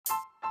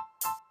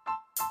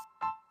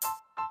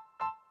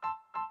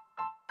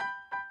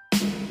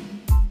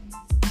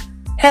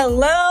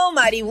Hello,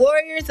 mighty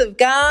warriors of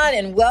God,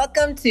 and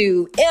welcome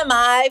to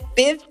MI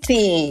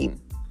 15.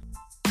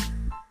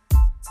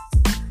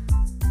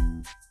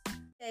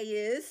 Today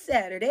is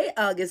Saturday,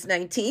 August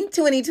 19th,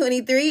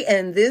 2023,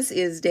 and this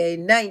is day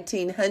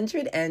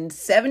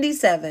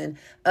 1977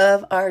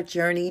 of our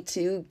journey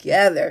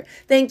together.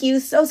 Thank you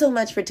so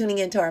much for tuning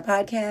into our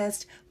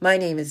podcast. My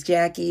name is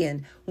Jackie,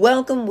 and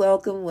welcome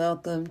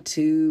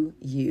to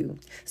you.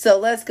 So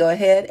let's go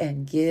ahead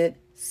and get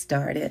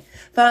started.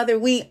 Father,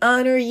 we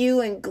honor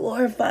you and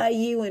glorify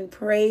you and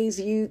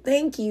praise you.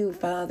 Thank you,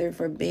 Father,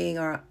 for being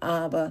our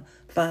Abba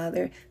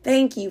Father.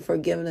 Thank you for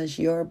giving us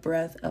your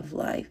breath of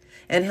life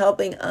and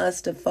helping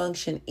us to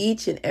function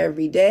each and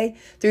every day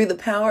through the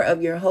power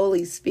of your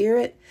Holy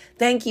Spirit.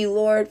 Thank you,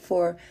 Lord,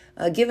 for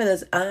giving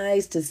us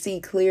eyes to see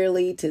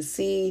clearly, to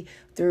see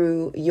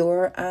through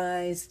your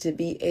eyes, to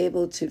be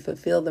able to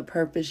fulfill the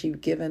purpose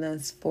you've given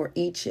us for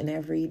each and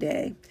every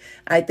day.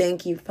 I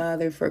thank you,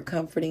 Father, for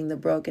comforting the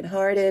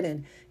brokenhearted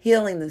and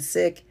healing the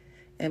sick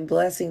and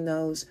blessing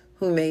those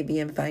who may be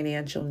in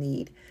financial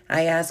need.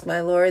 I ask,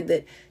 my Lord,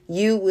 that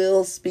you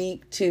will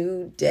speak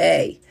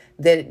today,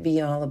 that it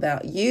be all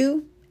about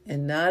you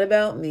and not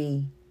about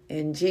me.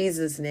 In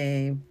Jesus'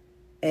 name,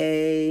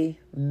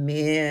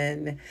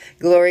 amen.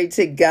 Glory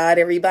to God,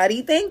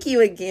 everybody. Thank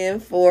you again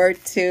for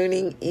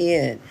tuning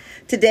in.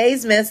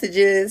 Today's message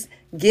is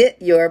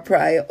get your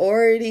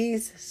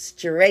priorities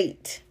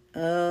straight.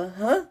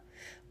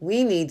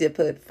 We need to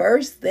put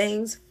first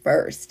things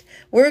first.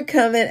 We're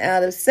coming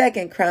out of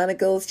 2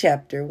 Chronicles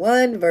chapter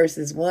 1,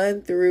 verses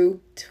 1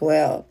 through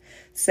 12.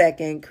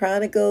 2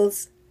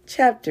 Chronicles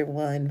chapter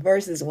 1,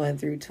 verses 1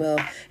 through 12.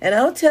 And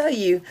I'll tell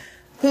you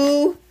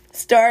who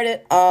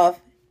started off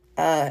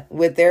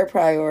with their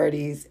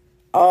priorities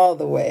all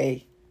the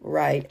way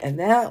right. And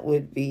that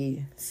would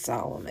be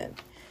Solomon.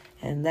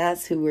 And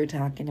that's who we're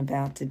talking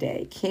about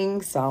today,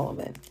 King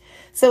Solomon.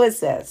 So it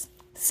says,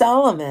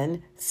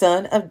 Solomon,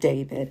 son of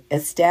David,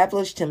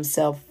 established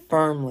himself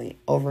firmly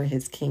over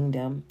his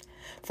kingdom,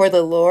 for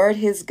the Lord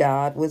his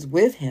God was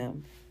with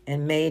him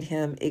and made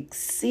him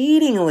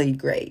exceedingly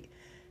great.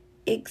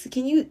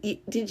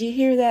 Did you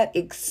hear that?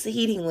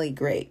 Exceedingly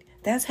great.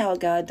 That's how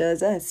God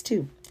does us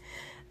too.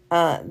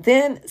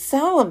 Then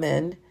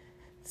Solomon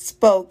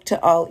spoke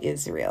to all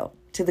Israel,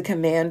 to the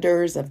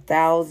commanders of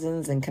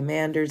thousands and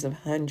commanders of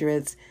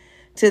hundreds,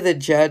 to the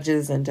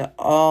judges and to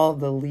all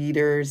the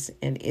leaders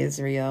in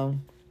Israel,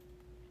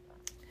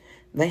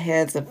 the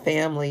heads of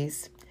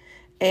families.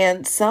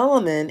 And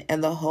Solomon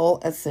and the whole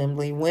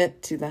assembly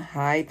went to the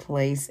high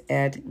place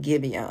at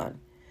Gibeon,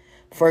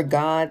 for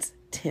God's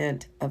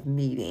tent of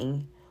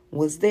meeting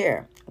was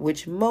there,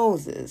 which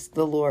Moses,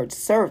 the Lord's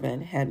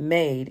servant, had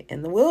made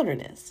in the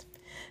wilderness.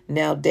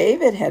 Now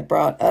David had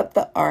brought up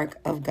the ark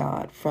of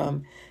God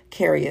from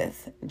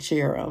Kiriath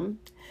Jearim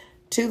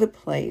to the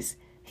place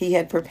he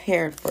had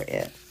prepared for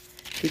it,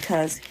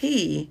 because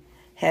he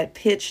had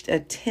pitched a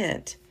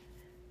tent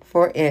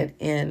for it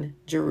in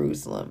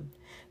Jerusalem.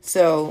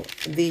 So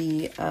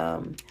the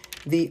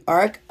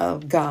ark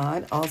of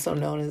God, also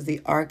known as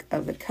the Ark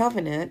of the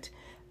Covenant,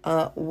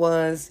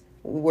 was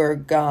where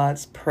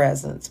God's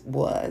presence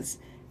was,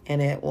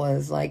 and it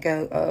was like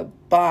a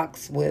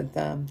box with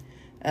a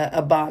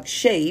box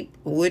shape,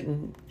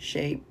 wooden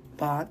shape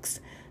box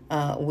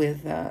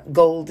with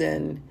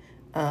golden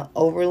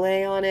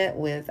overlay on it.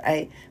 With,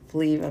 I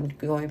believe I'm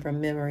going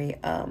from memory,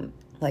 I've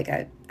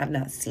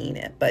not seen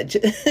it, but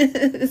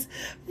just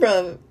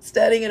from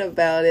studying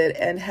about it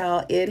and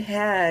how it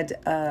had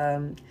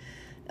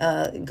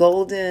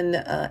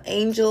golden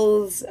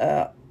angels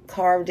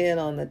carved in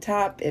on the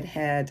top. It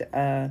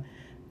had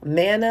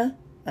manna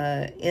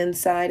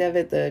inside of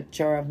it, the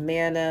jar of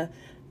manna.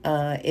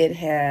 It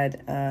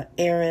had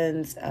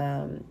Aaron's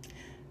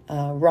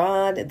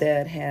rod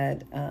that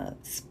had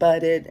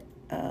spudded.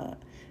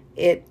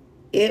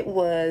 It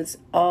was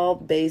all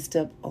based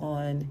up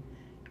on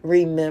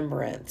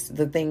remembrance,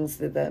 the things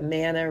that the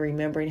manna,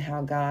 remembering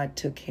how God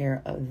took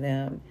care of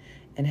them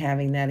and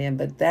having that in.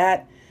 But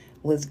that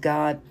was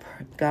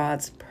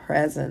God's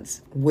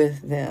presence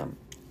with them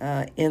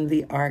in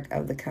the Ark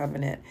of the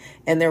Covenant.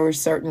 And there were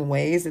certain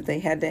ways that they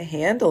had to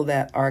handle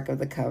that Ark of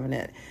the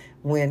Covenant.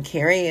 When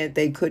carrying it,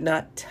 they could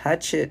not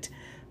touch it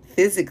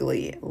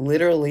physically.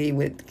 Literally,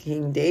 with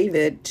King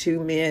David, 2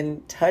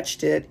 men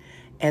touched it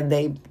and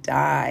they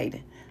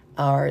died.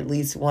 Or at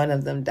least one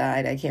of them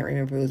died. I can't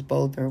remember if it was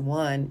both or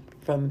one,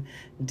 from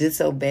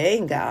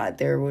disobeying God.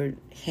 There were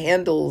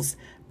handles,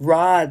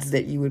 rods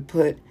that you would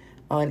put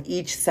on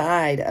each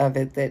side of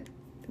it that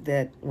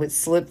would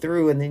slip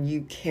through, and then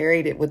you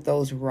carried it with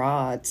those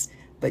rods,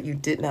 but you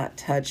did not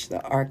touch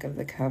the Ark of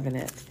the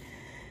Covenant.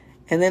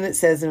 And then it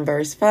says in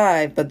verse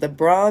 5, but the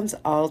bronze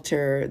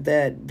altar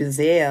that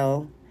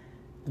Bezalel,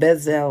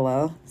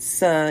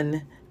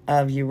 son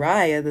of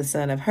Uriah, the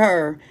son of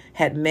Hur,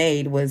 had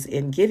made was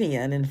in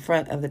Gibeon in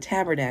front of the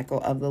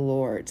tabernacle of the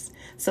Lord's.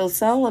 So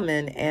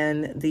Solomon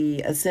and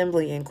the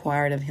assembly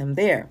inquired of him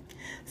there.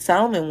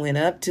 Solomon went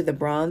up to the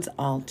bronze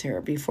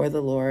altar before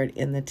the Lord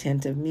in the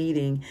tent of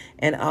meeting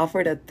and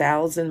offered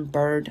 1,000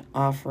 burnt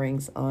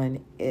offerings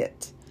on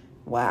it.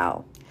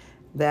 Wow,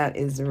 that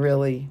is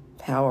really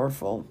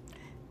powerful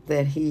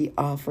that he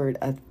offered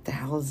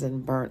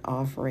 1,000 burnt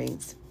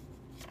offerings.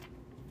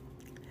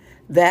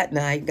 That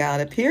night, God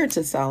appeared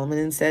to Solomon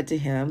and said to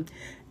him,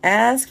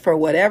 "Ask for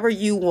whatever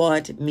you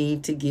want me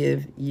to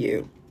give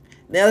you."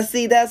 Now,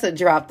 see, that's a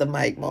drop the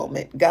mic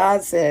moment.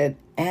 God said,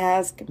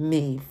 "Ask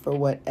me for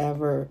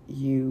whatever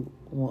you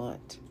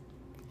want."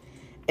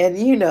 And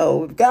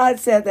if God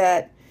said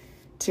that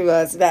to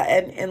us,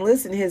 and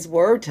listen, his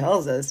word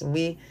tells us, and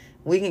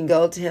we can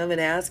go to him and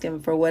ask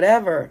him for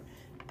whatever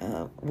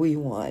we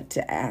want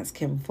to ask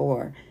him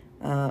for.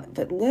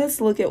 But let's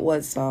look at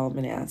what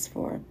Solomon asked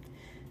for.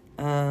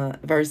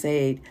 Verse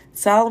 8,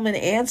 Solomon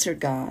answered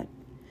God,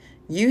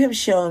 "You have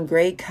shown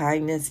great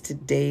kindness to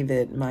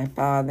David, my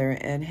father,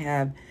 and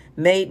have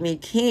made me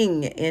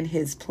king in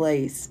his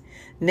place.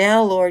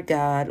 Now, Lord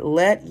God,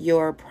 let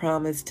your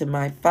promise to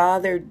my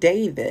father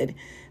David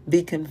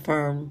be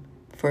confirmed,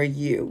 for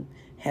you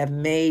have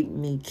made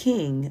me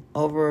king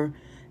over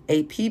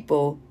a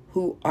people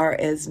who are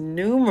as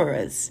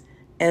numerous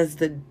as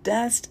the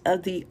dust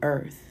of the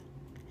earth.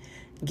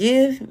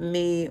 Give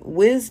me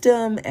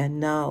wisdom and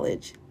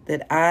knowledge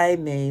that I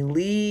may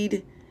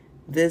lead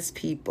this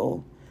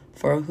people,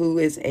 for who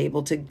is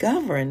able to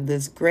govern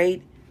this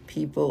great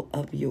people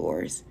of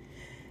yours?"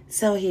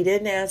 So he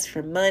didn't ask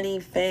for money,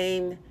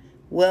 fame,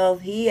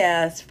 wealth. He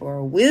asked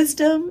for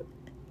wisdom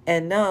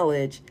and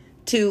knowledge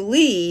to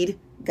lead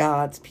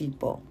God's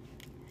people.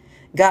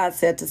 God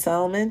said to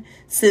Solomon,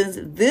 "Since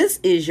this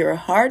is your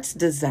heart's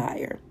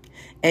desire,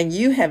 and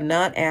you have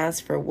not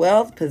asked for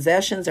wealth,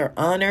 possessions, or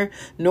honor,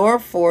 nor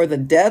for the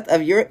death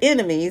of your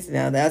enemies."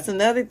 Now, that's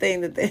another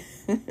thing that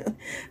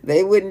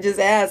they wouldn't just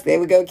ask. They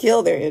would go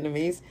kill their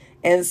enemies.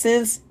 "And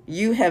since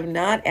you have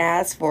not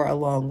asked for a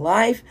long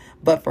life,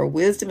 but for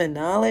wisdom and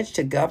knowledge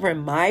to govern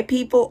my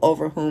people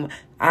over whom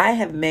I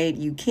have made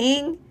you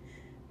king,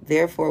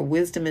 therefore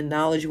wisdom and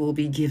knowledge will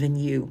be given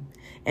you.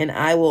 And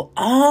I will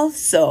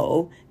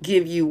also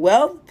give you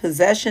wealth,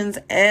 possessions,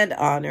 and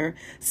honor,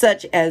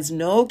 such as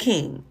no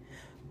king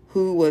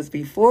who was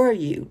before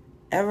you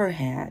ever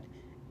had,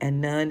 and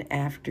none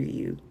after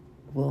you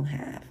will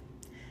have."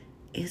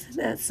 Isn't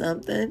that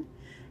something?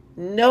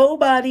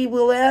 Nobody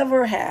will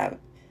ever have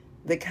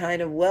the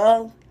kind of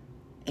wealth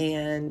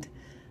and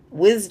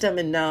wisdom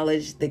and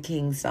knowledge that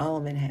King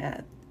Solomon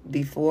had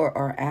before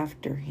or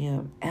after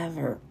him,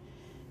 ever.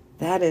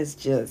 That is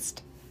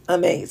just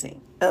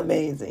amazing.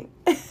 Amazing.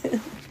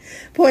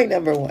 Point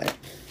number 1.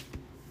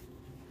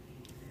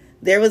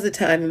 There was a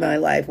time in my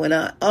life when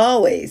I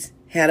always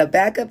had a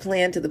backup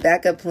plan to the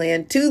backup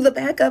plan to the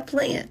backup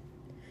plan.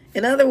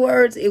 In other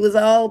words, it was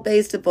all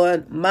based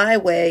upon my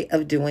way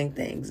of doing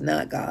things,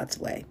 not God's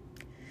way.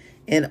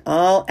 In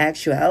all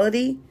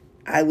actuality,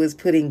 I was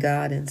putting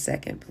God in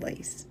second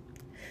place.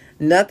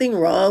 Nothing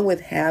wrong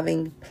with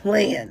having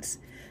plans,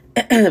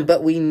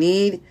 but we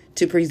need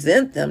to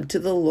present them to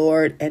the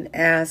Lord and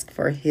ask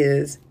for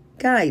his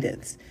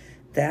guidance.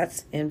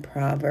 That's in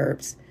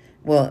Proverbs.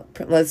 Well,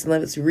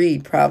 let's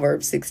read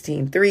Proverbs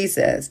 16:3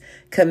 says,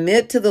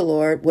 "Commit to the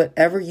Lord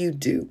whatever you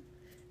do,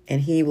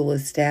 and he will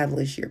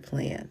establish your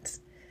plans."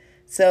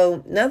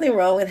 So nothing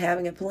wrong with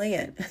having a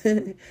plan,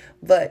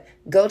 but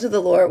go to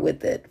the Lord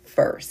with it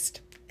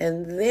first.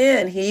 And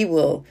then he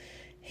will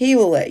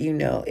let you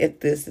know if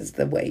this is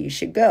the way you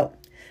should go.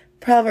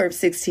 Proverbs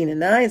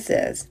 16:9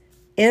 says,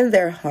 "In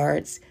their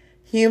hearts,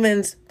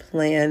 humans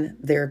plan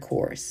their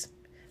course,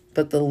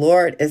 but the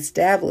Lord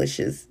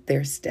establishes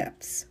their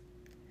steps."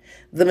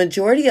 The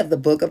majority of the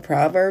book of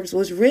Proverbs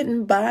was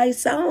written by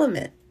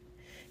Solomon.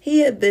 He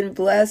had been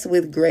blessed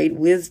with great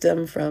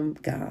wisdom from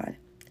God.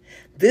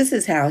 This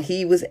is how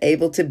he was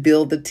able to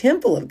build the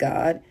temple of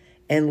God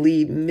and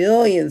lead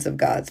millions of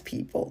God's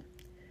people.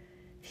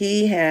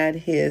 He had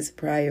his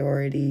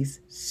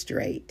priorities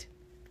straight.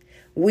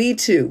 We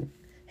too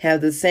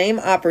have the same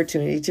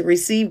opportunity to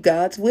receive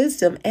God's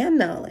wisdom and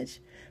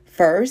knowledge.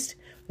 First,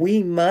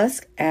 we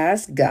must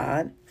ask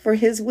God for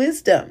his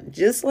wisdom,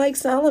 just like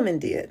Solomon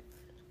did.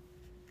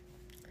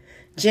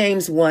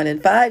 James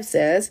 1:5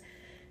 says,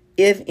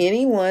 "If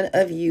any one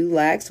of you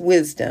lacks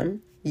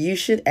wisdom, you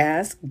should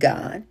ask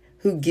God,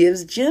 who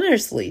gives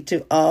generously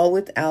to all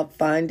without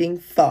finding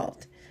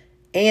fault,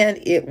 and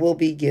it will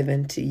be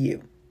given to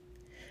you."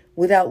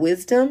 Without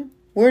wisdom,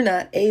 we're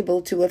not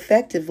able to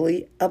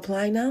effectively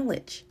apply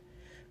knowledge,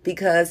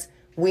 because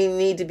we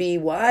need to be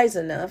wise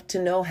enough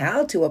to know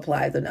how to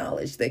apply the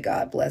knowledge that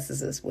God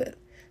blesses us with.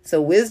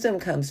 So wisdom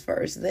comes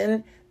first,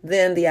 then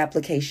the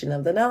application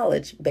of the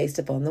knowledge based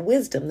upon the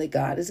wisdom that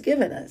God has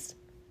given us.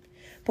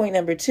 Point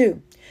number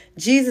 2,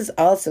 Jesus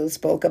also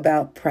spoke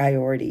about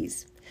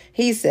priorities.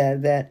 He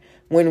said that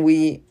when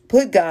we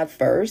put God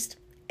first,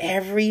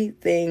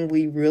 everything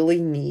we really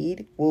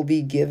need will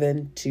be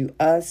given to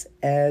us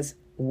as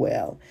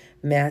well.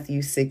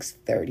 Matthew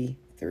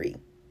 6:33.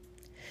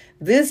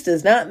 This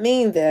does not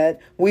mean that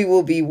we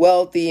will be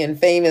wealthy and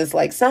famous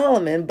like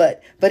Solomon,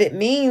 but it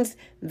means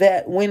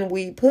that when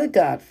we put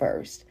God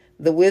first,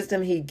 the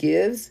wisdom he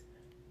gives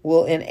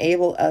will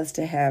enable us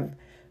to have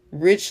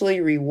richly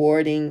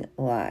rewarding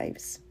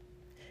lives.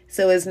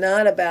 So it's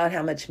not about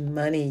how much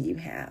money you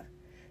have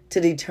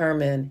to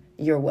determine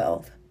your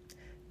wealth.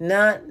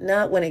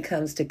 Not when it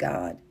comes to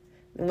God.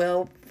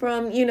 Well,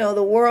 from,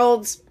 the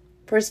world's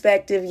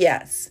perspective,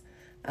 yes.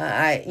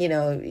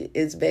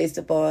 It's based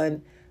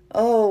upon,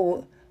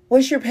 oh,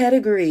 what's your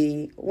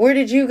pedigree? Where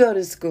did you go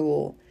to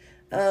school?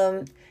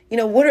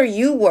 What are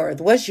you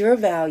worth? What's your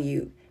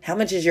value? How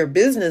much is your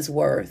business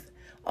worth?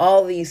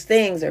 All these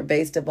things are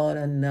based upon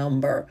a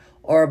number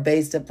or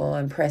based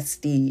upon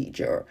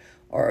prestige or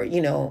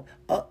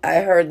I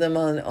heard them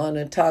on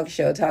a talk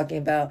show talking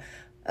about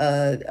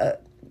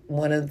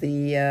one of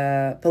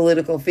the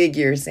political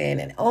figures saying,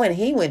 and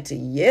he went to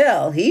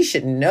Yale. He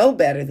should know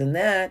better than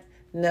that.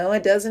 No,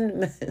 it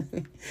doesn't.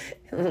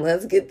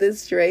 Let's get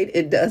this straight.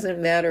 It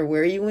doesn't matter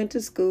where you went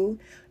to school.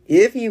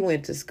 If you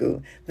went to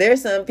school,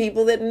 there's some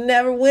people that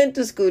never went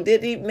to school,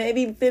 didn't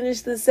maybe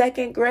finish the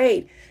second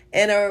grade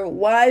and are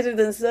wiser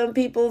than some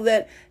people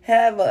that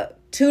have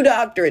 2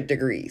 doctorate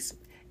degrees.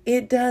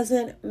 It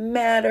doesn't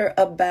matter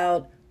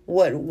about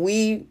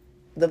the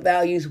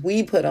values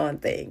we put on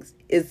things.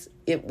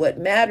 What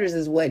matters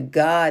is what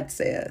God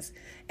says.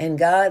 And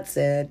God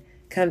said,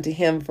 come to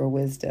him for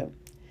wisdom.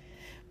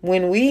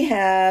 When we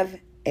have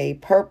a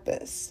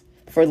purpose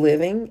for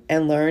living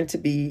and learn to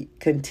be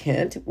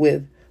content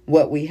with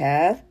what we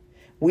have,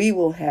 we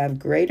will have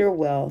greater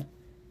wealth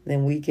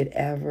than we could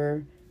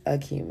ever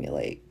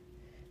accumulate.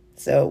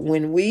 So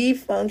when we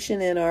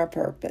function in our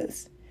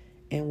purpose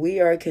and we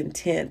are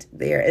content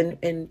there,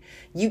 and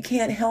you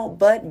can't help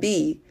but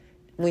be,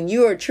 when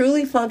you are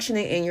truly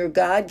functioning in your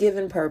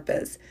God-given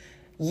purpose,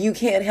 you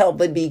can't help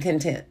but be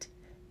content.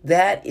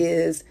 That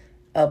is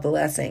a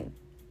blessing,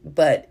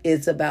 but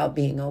it's about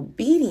being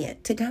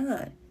obedient to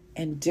God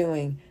and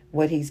doing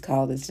what he's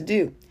called us to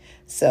do.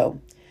 So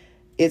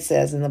it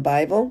says in the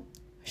Bible,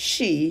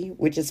 she,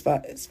 which is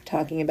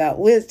talking about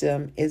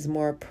wisdom, is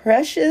more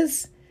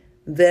precious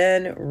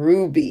than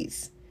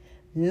rubies.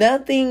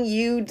 Nothing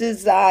you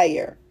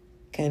desire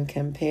can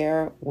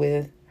compare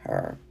with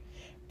her.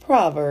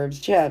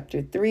 Proverbs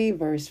chapter 3,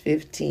 verse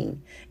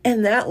 15.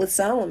 And that was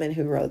Solomon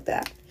who wrote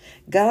that.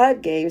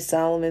 God gave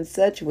Solomon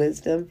such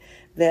wisdom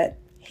that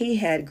he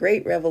had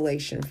great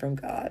revelation from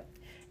God.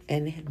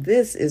 And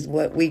this is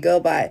what we go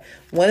by.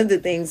 One of the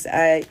things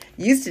I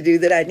used to do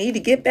that I need to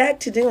get back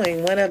to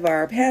doing, one of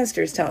our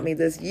pastors taught me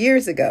this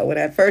years ago when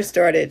I first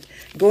started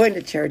going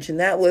to church, and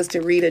that was to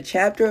read a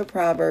chapter of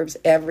Proverbs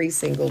every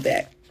single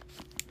day.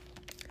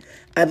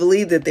 I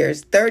believe that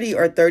there's 30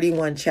 or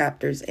 31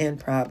 chapters in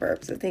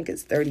Proverbs. I think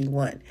it's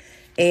 31.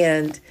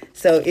 And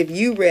so if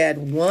you read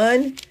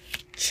one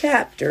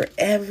chapter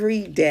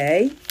every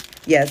day,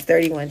 yes,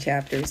 31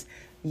 chapters,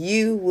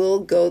 you will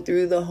go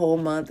through the whole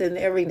month. And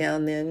every now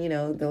and then,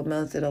 the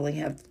months that only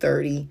have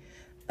 30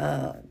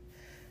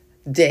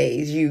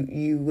 days,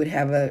 you would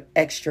have an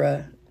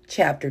extra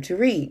chapter to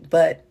read.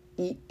 But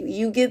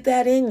you get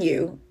that in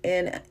you.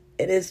 And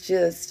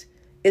it's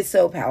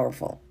so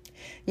powerful.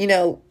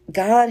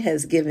 God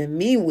has given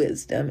me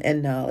wisdom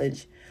and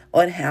knowledge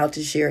on how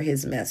to share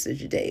his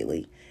message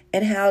daily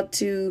and how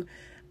to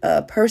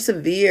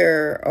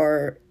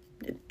persevere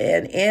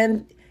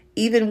and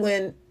even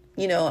when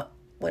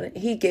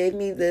he gave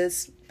me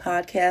this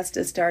podcast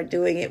to start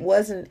doing, it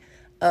wasn't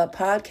a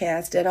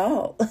podcast at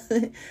all.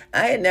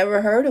 I had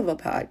never heard of a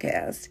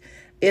podcast.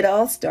 It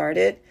all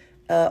started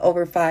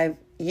over 5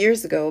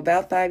 years ago.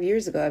 About 5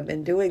 years ago, I've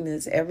been doing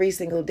this every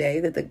single day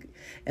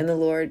and the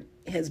Lord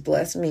has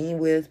blessed me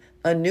with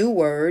a new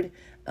word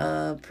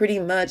pretty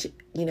much,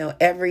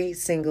 every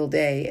single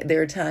day.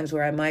 There are times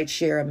where I might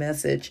share a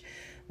message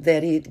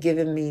that he'd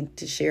given me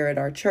to share at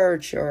our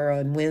church or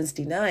on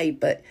Wednesday night,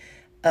 but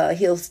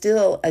he'll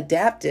still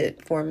adapt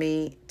it for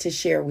me to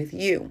share with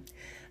you.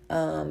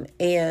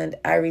 And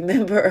I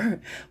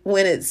remember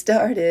when it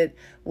started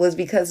was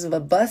because of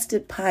a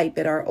busted pipe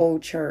at our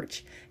old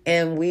church.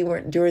 And we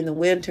weren't during the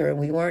winter and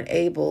we weren't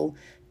able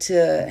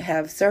to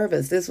have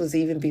service. This was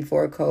even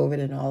before COVID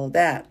and all of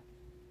that.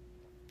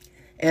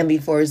 And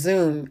before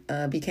Zoom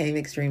became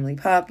extremely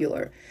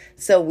popular.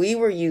 So we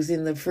were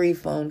using the free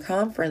phone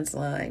conference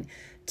line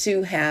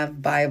to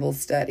have Bible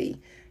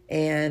study.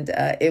 And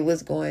it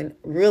was going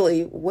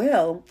really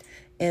well.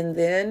 And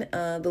then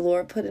the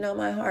Lord put it on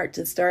my heart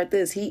to start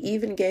this. He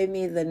even gave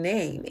me the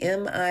name,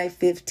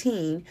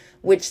 MI15,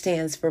 which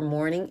stands for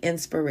Morning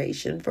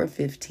Inspiration for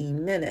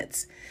 15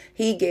 Minutes.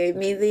 He gave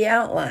me the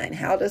outline,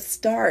 how to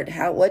start,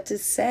 what to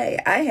say.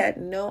 I had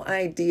no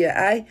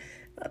idea.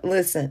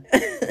 Listen,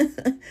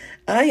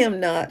 I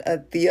am not a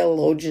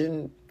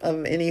theologian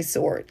of any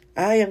sort.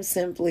 I am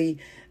simply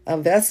a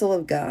vessel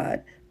of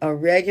God, a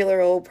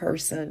regular old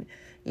person,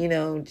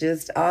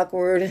 just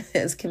awkward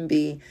as can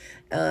be,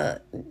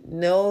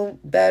 no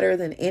better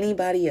than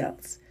anybody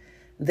else,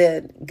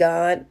 that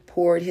God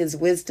poured his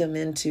wisdom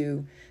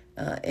into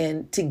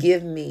and to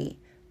give me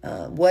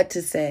what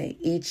to say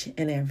each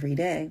and every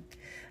day.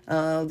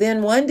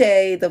 Then one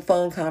day the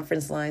phone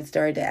conference line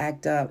started to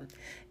act up,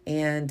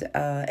 and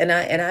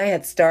I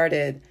had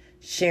started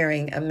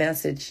sharing a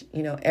message,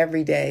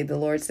 every day. The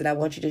Lord said, I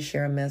want you to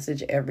share a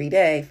message every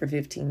day for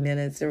 15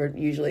 minutes, or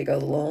usually it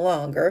goes a little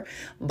longer.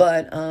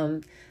 But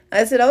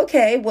I said,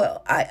 okay,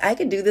 well, I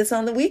can do this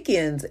on the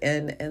weekends.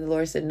 And the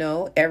Lord said,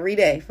 no, every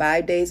day,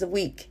 5 days a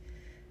week.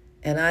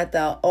 And I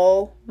thought,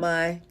 oh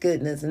my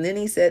goodness. And then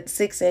he said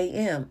 6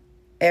 a.m.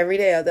 every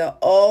day. I thought,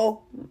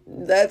 oh,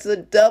 that's a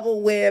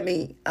double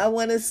whammy. I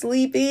want to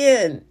sleep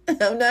in.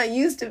 I'm not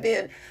used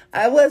to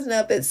I wasn't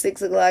up at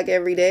 6 o'clock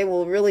every day.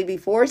 Well, really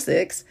before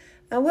 6.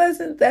 I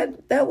wasn't,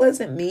 that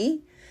wasn't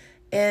me.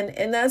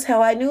 And that's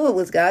how I knew it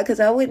was God, because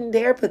I wouldn't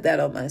dare put that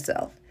on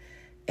myself.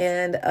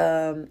 And,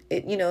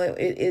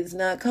 it's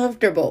not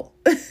comfortable.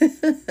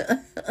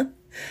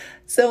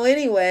 So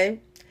anyway,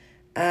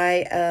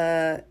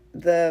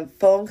 the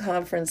phone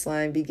conference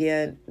line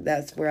began.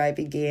 That's where I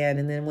began.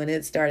 And then when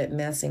it started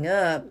messing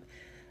up,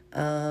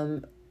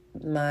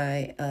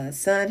 my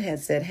son had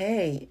said,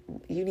 hey,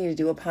 you need to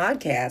do a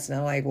podcast. And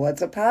I'm like,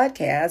 what's a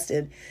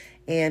podcast?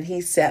 And he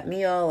set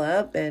me all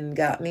up and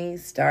got me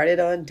started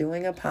on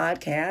doing a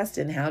podcast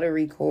and how to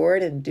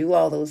record and do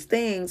all those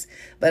things.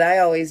 But I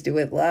always do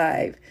it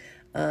live.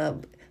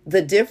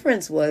 The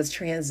difference was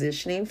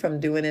transitioning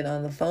from doing it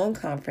on the phone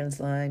conference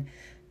line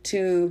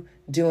to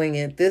doing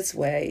it this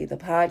way. The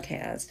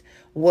podcast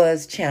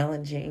was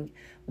challenging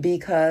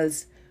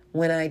because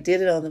when I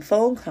did it on the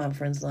phone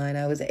conference line,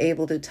 I was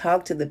able to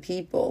talk to the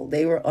people.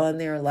 They were on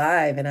there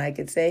live, and I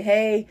could say,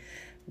 hey,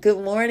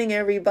 good morning,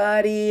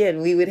 everybody.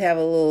 And we would have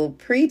a little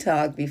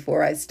pre-talk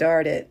before I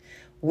started.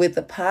 With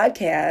the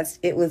podcast,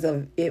 it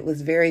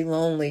was very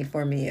lonely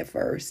for me at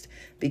first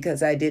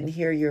because I didn't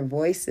hear your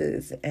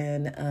voices,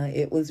 and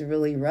it was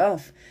really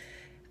rough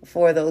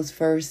for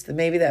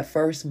maybe that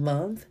first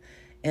month.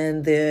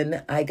 And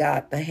then I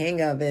got the hang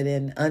of it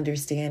and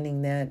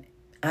understanding that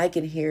I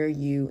can hear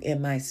you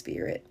in my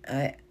spirit.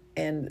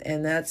 And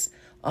that's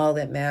all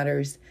that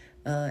matters.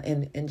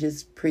 And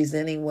just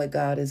presenting what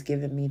God has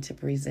given me to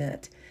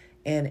present.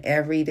 And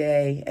every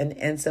day.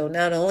 And so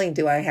not only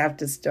do I have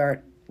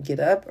to get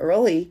up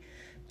early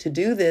to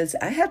do this,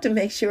 I have to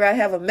make sure I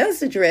have a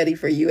message ready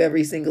for you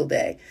every single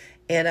day.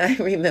 And I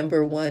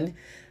remember when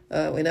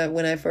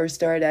I first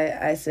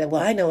started, I said,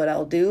 well, I know what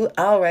I'll do.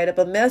 I'll write up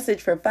a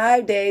message for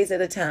 5 days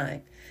at a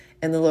time.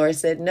 And the Lord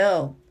said,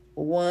 no,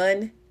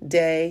 1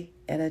 day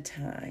at a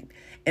time.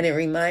 And it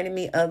reminded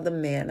me of the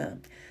manna,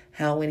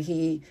 how when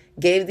he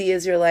gave the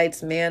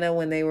Israelites manna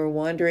when they were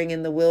wandering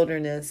in the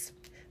wilderness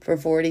for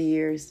 40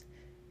 years,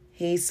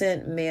 he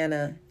sent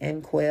manna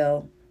and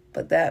quail,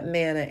 but that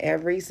manna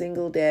every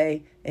single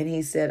day. And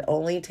he said,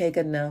 only take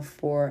enough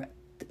for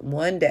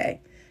 1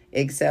 day.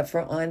 Except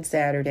for on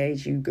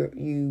Saturdays, you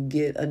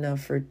get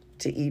enough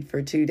to eat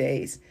for 2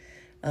 days,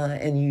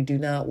 and you do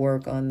not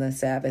work on the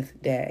Sabbath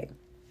day.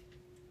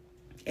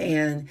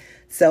 And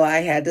so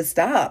I had to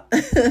stop.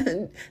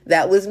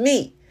 That was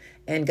me.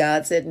 And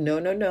God said, no.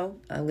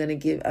 I'm going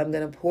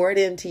to pour it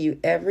into you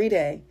every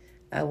day.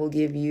 I will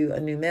give you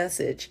a new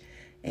message.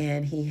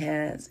 And he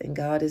has, and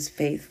God is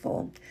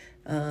faithful,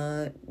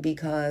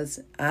 because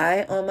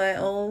I, on my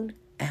own,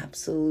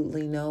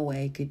 absolutely no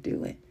way could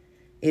do it.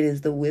 It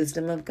is the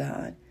wisdom of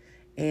God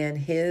and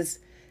his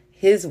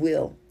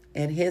will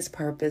and his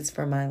purpose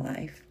for my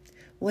life.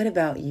 What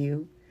about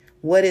you?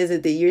 What is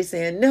it that you're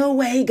saying, no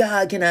way,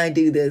 God, can I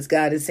do this?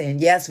 God is saying,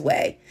 yes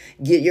way.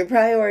 Get your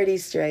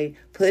priorities straight.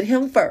 Put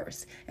him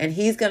first. And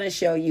he's going to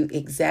show you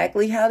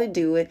exactly how to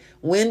do it,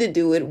 when to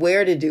do it,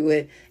 where to do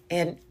it,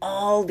 and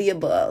all the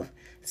above.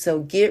 So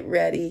get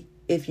ready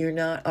if you're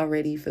not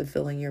already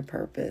fulfilling your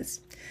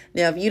purpose.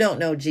 Now, if you don't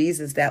know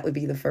Jesus, that would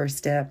be the first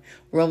step.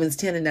 Romans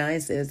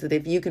 10:9 says that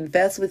if you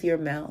confess with your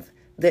mouth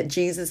that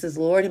Jesus is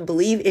Lord and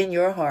believe in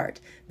your heart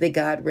that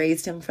God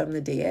raised him from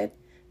the dead,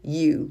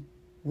 you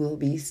will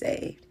be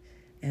saved.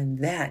 And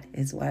that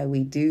is why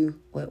we do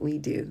what we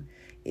do.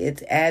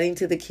 It's adding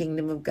to the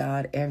kingdom of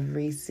God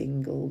every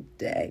single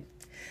day.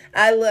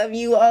 I love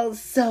you all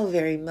so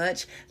very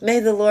much. May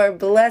the Lord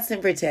bless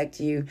and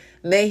protect you.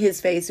 May his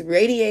face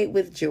radiate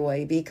with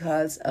joy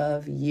because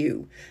of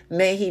you.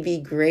 May he be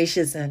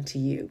gracious unto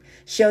you,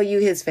 show you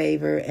his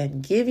favor,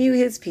 and give you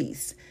his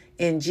peace.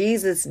 In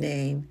Jesus'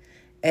 name,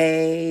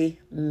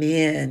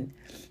 amen.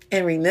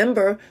 And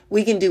remember,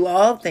 we can do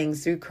all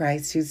things through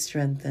Christ who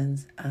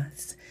strengthens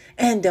us.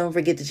 And don't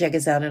forget to check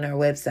us out on our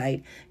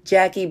website,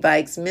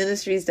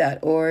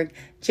 JackieBikesMinistries.org,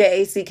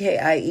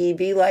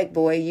 JACKIE, like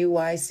boy,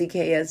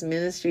 UYCKS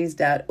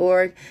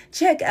Ministries.org.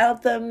 Check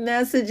out the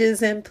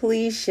messages and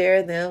please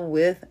share them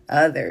with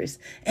others.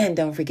 And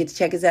don't forget to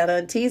check us out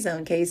on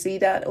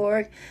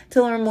TZoneKC.org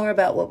to learn more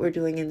about what we're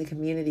doing in the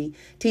community,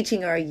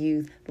 teaching our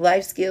youth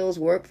life skills,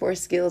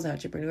 workforce skills,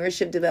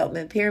 entrepreneurship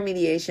development, peer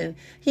mediation,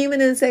 human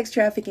and sex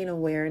trafficking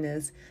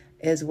awareness,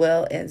 as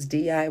well as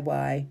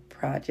DIY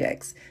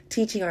projects,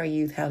 teaching our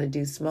youth how to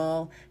do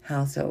small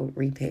household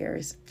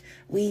repairs.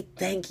 We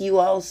thank you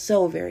all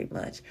so very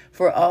much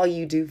for all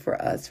you do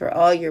for us, for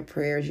all your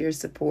prayers, your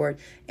support,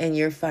 and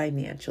your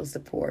financial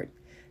support.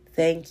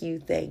 Thank you,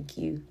 thank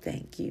you,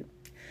 thank you.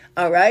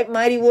 All right,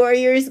 mighty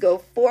warriors, go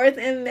forth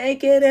and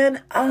make it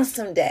an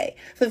awesome day,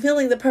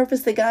 fulfilling the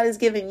purpose that God has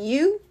given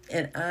you,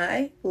 and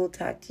I will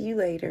talk to you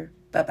later.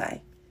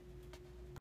 Bye-bye.